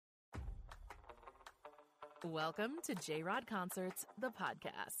Welcome to J-Rod Concerts, the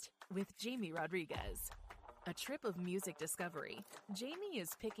podcast, with Jamie Rodriguez. A trip of music discovery, Jamie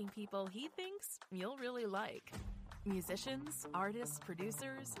is picking people he thinks you'll really like. Musicians, artists,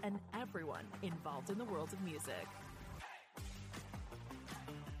 producers, and everyone involved in the world of music.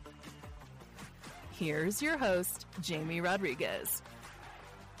 Here's your host, Jamie Rodriguez.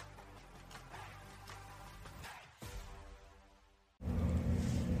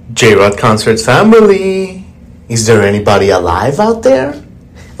 J-Rod Concerts family, is there anybody alive out there?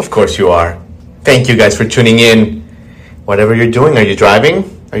 Of course you are. Thank you guys for tuning in. Whatever you're doing, are you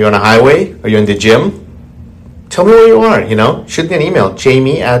driving? Are you on a highway? Are you in the gym? Tell me where you are, shoot me an email,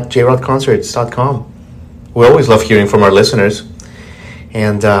 jamie@jrodconcerts.com. We always love hearing from our listeners.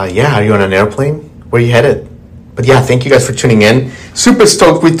 And are you on an airplane? Where are you headed? But thank you guys for tuning in. Super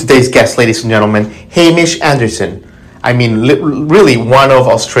stoked with today's guest, ladies and gentlemen, Hamish Anderson. I mean, really one of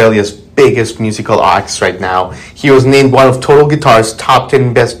Australia's biggest musical acts right now. He was named one of Total Guitar's top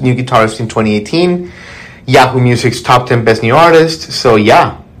 10 best new guitarists in 2018, Yahoo Music's top 10 best new artist. So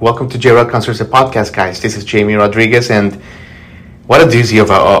welcome to J-Rod Concerts, the podcast, guys. This is Jamie Rodriguez, and what a doozy of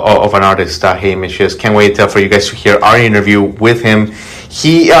an artist Hamish is. Can't wait for you guys to hear our interview with him.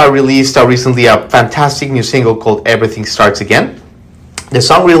 He released recently a fantastic new single called Everything Starts Again. The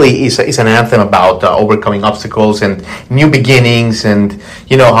song really is an anthem about overcoming obstacles and new beginnings, and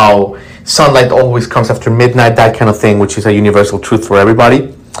how sunlight always comes after midnight, that kind of thing, which is a universal truth for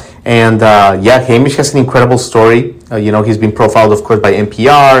everybody. And Hamish has an incredible story. He's been profiled, of course, by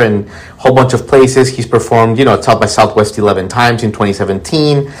NPR and a whole bunch of places. He's performed, South by Southwest 11 times in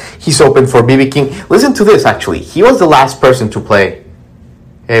 2017. He's opened for B.B. King. Listen to this, actually. He was the last person to play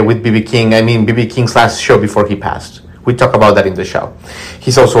with B.B. King. I mean, B.B. King's last show before he passed. We talk about that in the show.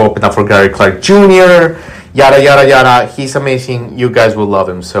 He's also opened up for Gary Clark Jr., yada, yada, yada. He's amazing. You guys will love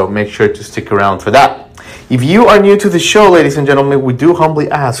him, so make sure to stick around for that. If you are new to the show, ladies and gentlemen, we do humbly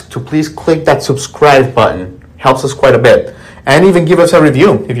ask to please click that subscribe button. Helps us quite a bit. And even give us a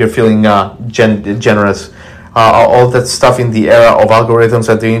review if you're feeling generous. All that stuff in the era of algorithms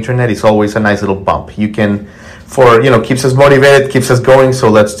at the internet is always a nice little bump. Keeps us motivated, keeps us going,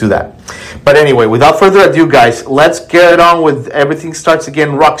 so let's do that. But anyway, without further ado, guys, let's get on with Everything Starts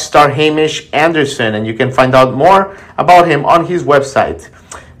Again, rock star Hamish Anderson. And you can find out more about him on his website,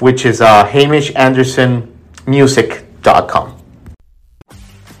 which is hamishandersonmusic.com.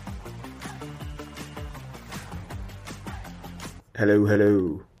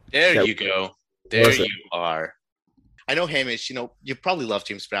 Hello. There you go. There you are. I know, Hamish, you probably love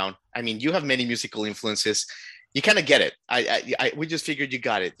James Brown. I mean, you have many musical influences. You kind of get it. We just figured you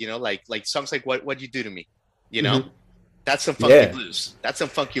got it, like songs like What You Do to Me, Mm-hmm. That's some funky blues. That's some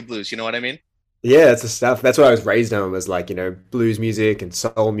funky blues. You know what I mean? Yeah, that's the stuff. That's what I was raised on, was like, blues music and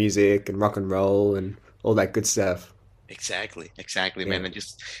soul music and rock and roll and all that good stuff. Exactly, man. And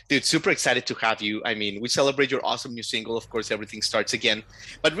dude, super excited to have you. I mean, we celebrate your awesome new single, of course, Everything Starts Again.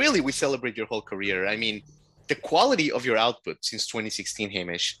 But really, we celebrate your whole career. I mean, the quality of your output since 2016,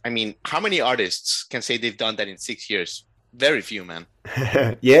 Hamish. I mean, how many artists can say they've done that in 6 years? Very few, man.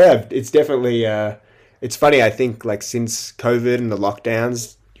 Yeah, it's definitely, it's funny. I think like since COVID and the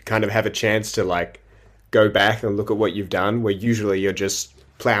lockdowns, you kind of have a chance to like go back and look at what you've done, where usually you're just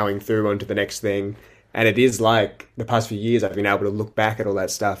plowing through onto the next thing. And it is like the past few years I've been able to look back at all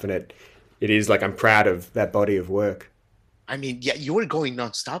that stuff, and it is like I'm proud of that body of work. I mean, you were going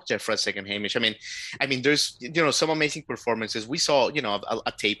nonstop there for a second, Hamish. I mean, there's some amazing performances. We saw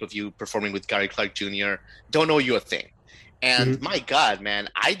a tape of you performing with Gary Clark Jr. Don't Know You a Thing, and my God, man,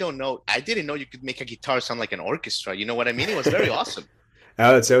 I didn't know you could make a guitar sound like an orchestra. You know what I mean? It was very awesome.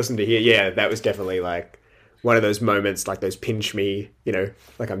 Oh, that's awesome to hear. Yeah, that was definitely like one of those moments, like those pinch me,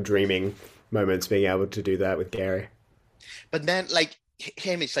 like I'm dreaming moments, being able to do that with Gary. But man, like,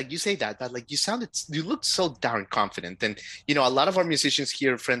 Hamish, like you say that, but like you looked so darn confident. And a lot of our musicians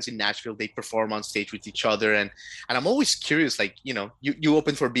here, friends in Nashville, they perform on stage with each other, and I'm always curious, like, you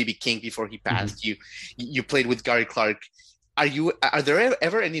opened for B.B. King before he passed. You played with Gary Clark. Are there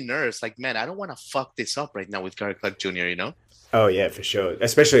ever any nerves like, man, I don't want to fuck this up right now with Gary Clark Jr., Oh yeah, for sure.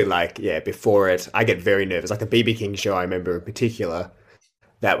 Especially like, before it, I get very nervous. Like the B.B. King show, I remember in particular,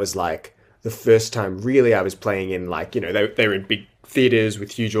 that was like the first time really I was playing in like, they were in big theaters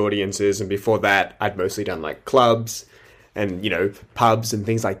with huge audiences. And before that, I'd mostly done like clubs and, pubs and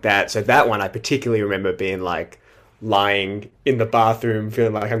things like that. So that one I particularly remember being like lying in the bathroom,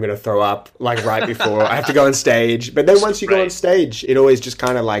 feeling like I'm going to throw up like right before I have to go on stage. But then once you go on stage, it always just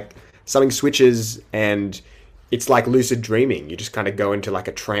kind of like something switches and it's like lucid dreaming. You just kind of go into like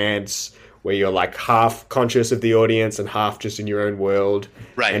a trance where you're like half conscious of the audience and half just in your own world.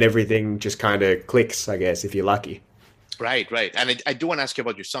 Right. And everything just kind of clicks, I guess, if you're lucky. Right. And I do want to ask you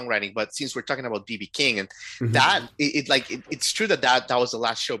about your songwriting, but since we're talking about BB King and Mhm. that, it's true that was the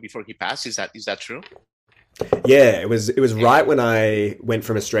last show before he passed. Is that true? Yeah, it was right when I went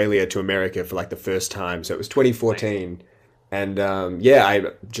from Australia to America for like the first time. So it was 2014. And I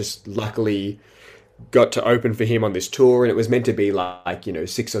just luckily got to open for him on this tour, and it was meant to be like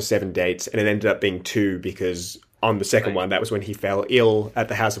 6 or 7 dates, and it ended up being 2 because on the second one, that was when he fell ill at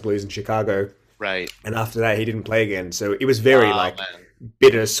the House of Blues in Chicago. Right. And after that, he didn't play again. So it was very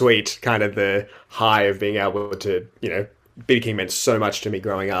bittersweet, kind of the high of being able to, B.B. King meant so much to me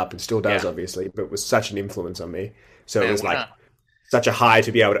growing up and still does, obviously, but was such an influence on me. So it was like such a high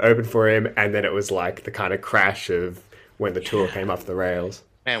to be able to open for him. And then it was like the kind of crash of when the tour came off the rails.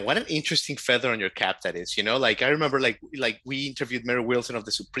 Man, what an interesting feather on your cap that is. Like I remember like we interviewed Mary Wilson of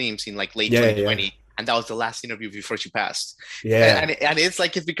the Supremes in like late 2020. And that was the last interview before she passed. Yeah. And it's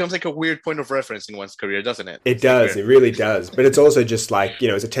like it becomes like a weird point of reference in one's career, doesn't it? It does. It really does. But it's also just like,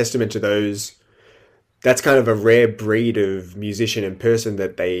 it's a testament to those. That's kind of a rare breed of musician and person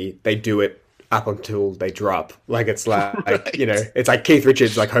that they do it up until they drop. Like it's like, right. It's like Keith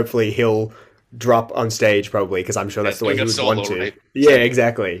Richards, like hopefully he'll drop on stage probably because I'm sure that's the way he would want to. Right? Yeah,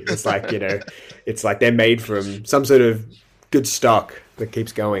 exactly. It's like, it's like they're made from some sort of good stock that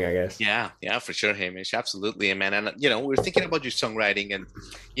keeps going, I guess. Yeah, for sure, Hamish. Absolutely, man. And we're thinking about your songwriting, and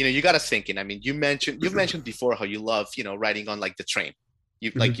you got us thinking. I mean, you've mentioned before how you love, writing on like the train.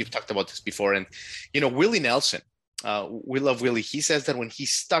 You've talked about this before, and Willie Nelson. We love Willie. He says that when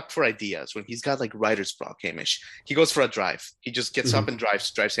he's stuck for ideas, when he's got like writer's block, Hamish, he goes for a drive. He just gets up and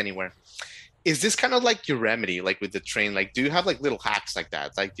drives anywhere. Is this kind of like your remedy, like with the train? Like, do you have like little hacks like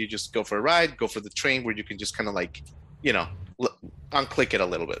that? Like, do you just go for a ride, go for the train where you can just kind of like, unclick it a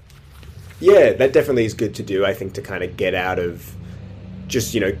little bit? Yeah, that definitely is good to do. I think to kind of get out of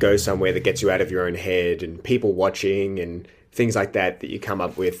just, go somewhere that gets you out of your own head and people watching and things like that you come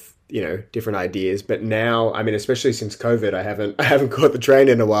up with, different ideas. But now, I mean, especially since COVID, I haven't caught the train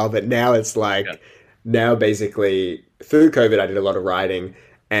in a while, but now it's like, now basically through COVID, I did a lot of writing.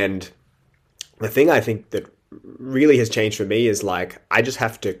 And the thing I think that really has changed for me is like, I just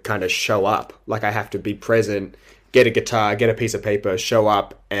have to kind of show up. Like I have to be present, get a guitar, get a piece of paper, show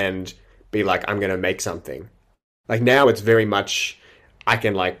up and be like, I'm going to make something. Like now it's very much, I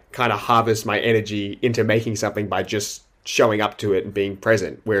can like kind of harvest my energy into making something by just showing up to it and being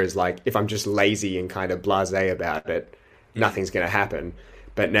present. Whereas like, if I'm just lazy and kind of blasé about it, nothing's going to happen.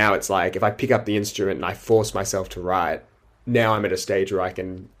 But now it's like, if I pick up the instrument and I force myself to write, now I'm at a stage where I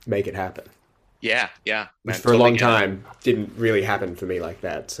can make it happen. Yeah. Which for a long time didn't really happen for me like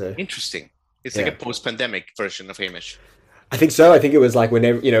that. So interesting. It's like a post-pandemic version of Hamish. I think so. I think it was like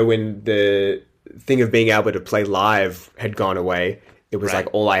whenever, when the thing of being able to play live had gone away, it was like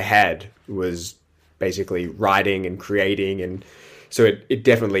all I had was basically writing and creating. And so it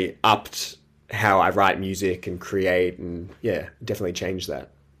definitely upped how I write music and create and definitely changed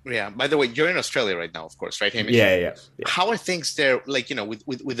that. Yeah. By the way, you're in Australia right now, of course, right, Hamish? Yeah. How are things there, like,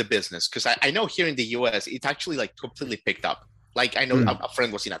 with the business? Because I know here in the US, it's actually like completely picked up. Like I know a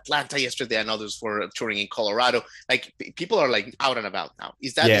friend was in Atlanta yesterday and others were touring in Colorado. Like people are like out and about now.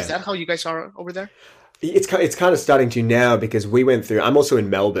 Is that how you guys are over there? It's kind of starting to now because we went through, I'm also in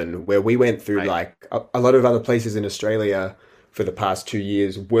Melbourne where we went through like a lot of other places in Australia for the past 2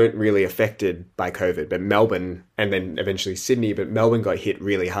 years weren't really affected by COVID, but Melbourne and then eventually Sydney, but Melbourne got hit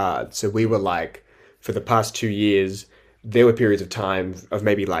really hard. So we were like, for the past 2 years, there were periods of time of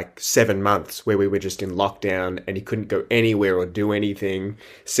maybe like 7 months where we were just in lockdown and you couldn't go anywhere or do anything,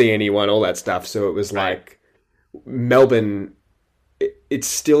 see anyone, all that stuff. So it was like Melbourne, it's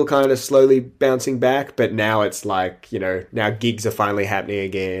still kind of slowly bouncing back, but now it's like, now gigs are finally happening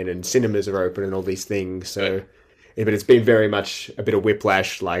again and cinemas are open and all these things. So, but it's been very much a bit of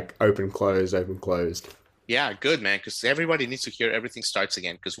whiplash, like open, closed. Yeah, good, man, because everybody needs to hear Everything Starts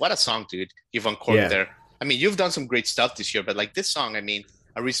Again, because what a song, dude, you've uncorked there. I mean, you've done some great stuff this year, but like this song, I mean,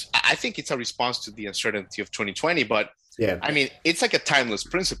 I think it's a response to the uncertainty of 2020, but I mean, it's like a timeless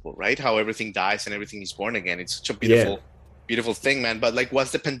principle, right? How everything dies and everything is born again. It's such a beautiful thing, man. But like,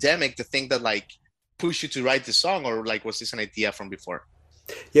 was the pandemic the thing that like pushed you to write the song, or like, was this an idea from before?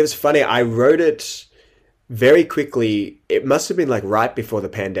 Yeah, it was funny. I wrote it very quickly. It must have been like right before the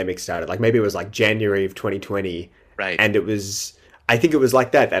pandemic started. Like maybe it was like January of 2020. Right. And I think it was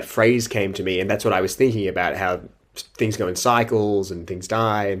like that phrase came to me, and that's what I was thinking about, how things go in cycles and things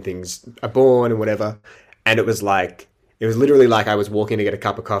die and things are born and whatever. And it was literally like I was walking to get a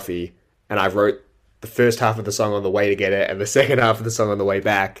cup of coffee and I wrote the first half of the song on the way to get it and the second half of the song on the way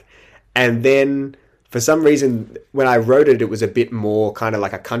back. And then for some reason, when I wrote it, it was a bit more kind of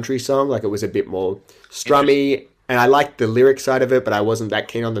like a country song. Like it was a bit more strummy. And I liked the lyric side of it, but I wasn't that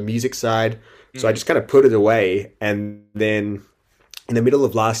keen on the music side. So I just kind of put it away. And then in the middle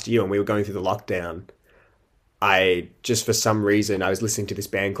of last year, when we were going through the lockdown, I just, for some reason, I was listening to this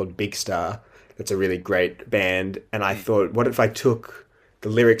band called Big Star. That's a really great band. And I thought, what if I took the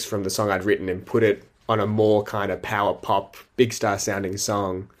lyrics from the song I'd written and put it on a more kind of power pop, Big Star sounding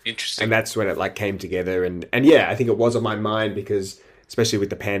song? Interesting. And that's when it like came together. And yeah, I think it was on my mind because, especially with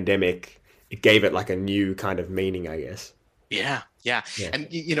the pandemic, it gave it like a new kind of meaning, I guess. Yeah. And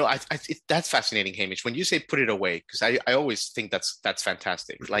that's fascinating, Hamish. When you say put it away, because I always think that's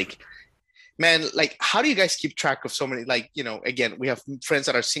fantastic. Like, man, like, how do you guys keep track of so many? Like, again, we have friends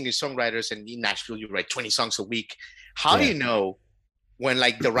that are singer songwriters, and in Nashville, you write 20 songs a week. How do you know when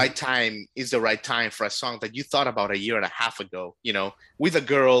like the right time is the right time for a song that you thought about a year and a half ago? With a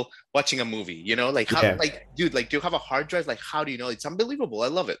girl watching a movie. Like, how, like, dude, like, do you have a hard drive? Like, how do you know? It's unbelievable. I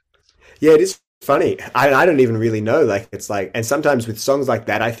love it. Yeah, it is funny. I don't even really know. Like, it's like, and sometimes with songs like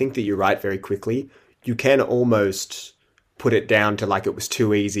that, I think that you write very quickly. You can almost put it down to like it was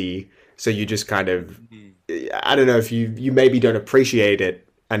too easy. So you just kind of, I don't know if you maybe don't appreciate it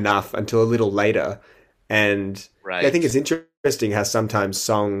enough until a little later. And I think it's interesting how sometimes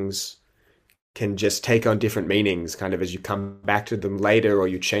songs can just take on different meanings kind of as you come back to them later, or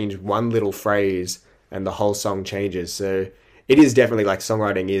you change one little phrase and the whole song changes. So it is definitely like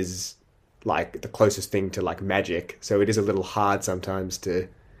songwriting is like the closest thing to like magic. So it is a little hard sometimes to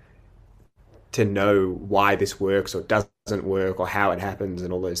know why this works or doesn't work or how it happens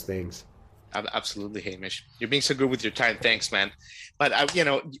and all those things. Absolutely, Hamish. You're being so good with your time. Thanks, man. But,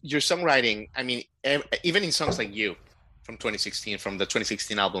 your songwriting, I mean, even in songs like You from 2016, from the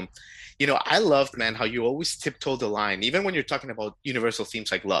 2016 album, I loved, man, how you always tiptoe the line, even when you're talking about universal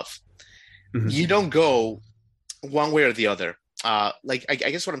themes like love. Mm-hmm. You don't go one way or the other. Like, I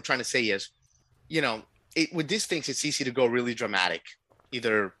guess what I'm trying to say is, with these things, it's easy to go really dramatic,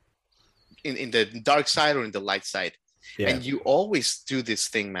 either in the dark side or in the light side. Yeah. And you always do this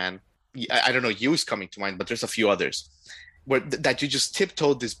thing, man. I don't know, You is coming to mind, but there's a few others where that you just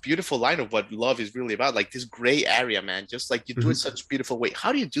tiptoed this beautiful line of what love is really about, like this gray area, man. Just like you do it such a beautiful way.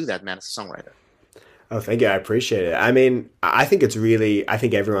 How do you do that, man, as a songwriter? Oh, thank you. I appreciate it. I mean, I think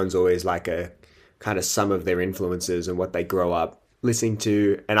everyone's always like a kind of sum of their influences and what they grow up listening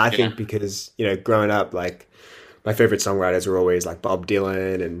to. And I think because, growing up, like my favorite songwriters were always like Bob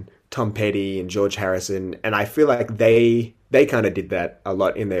Dylan and Tom Petty and George Harrison. And I feel like they kind of did that a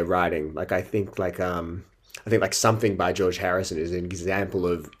lot in their writing. Like, I think like Something by George Harrison is an example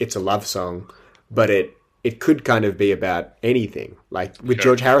of, it's a love song, but it could kind of be about anything. Like with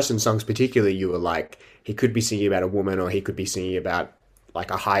George Harrison songs particularly, you were like, he could be singing about a woman, or he could be singing about like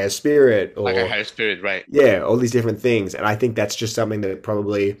a higher spirit, or like a higher spirit, right? Yeah, all these different things. And I think that's just something that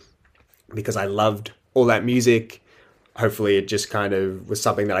probably, because I loved all that music, hopefully it just kind of was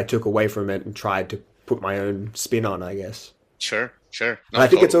something that I took away from it and tried to put my own spin on, I guess. Sure. No, and I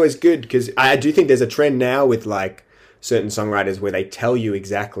think it's always good, because I do think there's a trend now with like certain songwriters where they tell you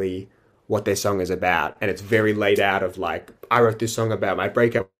exactly what their song is about, and it's very laid out of like, I wrote this song about my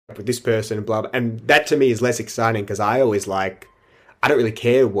breakup with this person and blah, blah. And that to me is less exciting, because I always like, I don't really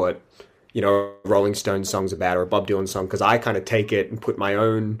care what, a Rolling Stones song's about or a Bob Dylan song, because I kind of take it and put my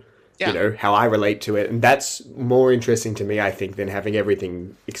own, how I relate to it. And that's more interesting to me, I think, than having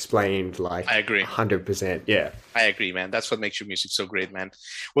everything explained like I agree. 100%. Yeah. I agree, man. That's what makes your music so great, man.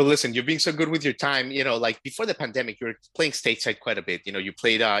 Well, listen, you're being so good with your time. Like before the pandemic, you were playing stateside quite a bit. You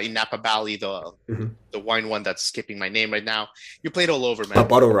played in Napa Valley, the wine one that's skipping my name right now. You played all over, man.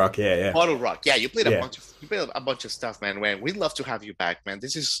 Bottle Rock, yeah. Bottle Rock, yeah. You played a bunch of stuff, man. We'd love to have you back, man.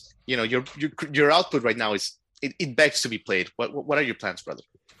 This is, your output right now is it begs to be played. What are your plans, brother?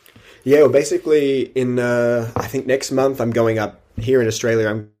 Yeah, well, basically in I think next month I'm going up here in Australia.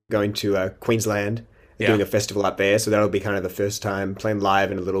 I'm going to Queensland and doing a festival up there. So that'll be kind of the first time playing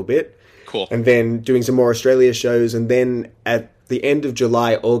live in a little bit. Cool. And then doing some more Australia shows. And then at the end of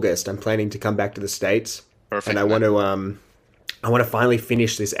July, August, I'm planning to come back to the States. Perfect. And I want to finally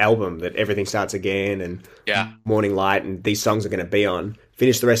finish this album that Everything Starts Again and Morning Light and these songs are going to be on.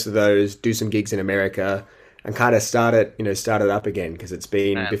 Finish the rest of those, do some gigs in America, and kind of start it up again, because it's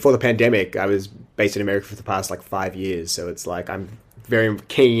been, before the pandemic, I was based in America for the past like 5 years. So it's like, I'm very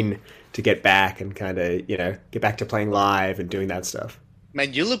keen to get back and kind of, get back to playing live and doing that stuff.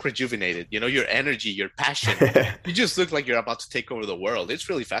 Man, you look rejuvenated. Your energy, your passion. You just look like you're about to take over the world. It's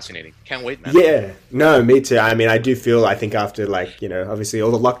really fascinating. Can't wait, man. Yeah. No, me too. I mean, I think after like, obviously all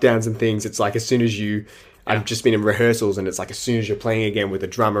the lockdowns and things, it's like as soon as you I've just been in rehearsals, and it's like as soon as you're playing again with a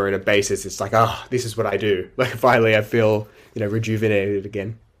drummer and a bassist, it's like, oh, this is what I do. Like finally I feel, rejuvenated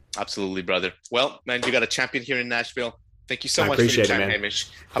again. Absolutely, brother. Well, man, you got a champion here in Nashville. Thank you so I much for your appreciate time, it, man. Hamish.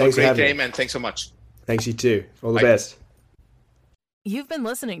 Have Thanks a for great having day, me. man. Thanks so much. Thanks, you too. All the Bye. best. You've been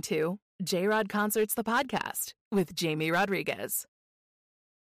listening to J-Rod Concerts, the podcast with Jamie Rodriguez.